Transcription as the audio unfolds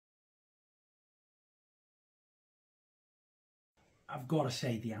I've got to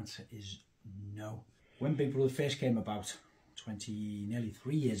say the answer is no. When Big Brother first came about, nearly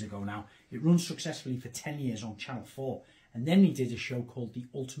 3 years ago now, it ran successfully for 10 years on Channel 4. And then he did a show called The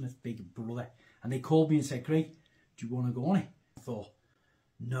Ultimate Big Brother. And they called me and said, Craig, do you want to go on it? I thought,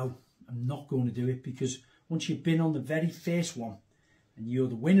 no, I'm not going to do it, because once you've been on the very first one and you're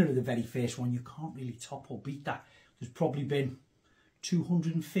the winner of the very first one, you can't really top or beat that. There's probably been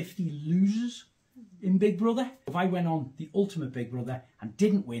 250 losers in Big Brother. If I went on The Ultimate Big Brother and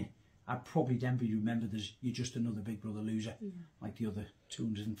didn't win, I'd probably then be remembered as you're just another Big Brother loser, like the other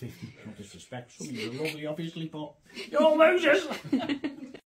 250. No disrespect, some of you are lovely, obviously, but you're all losers.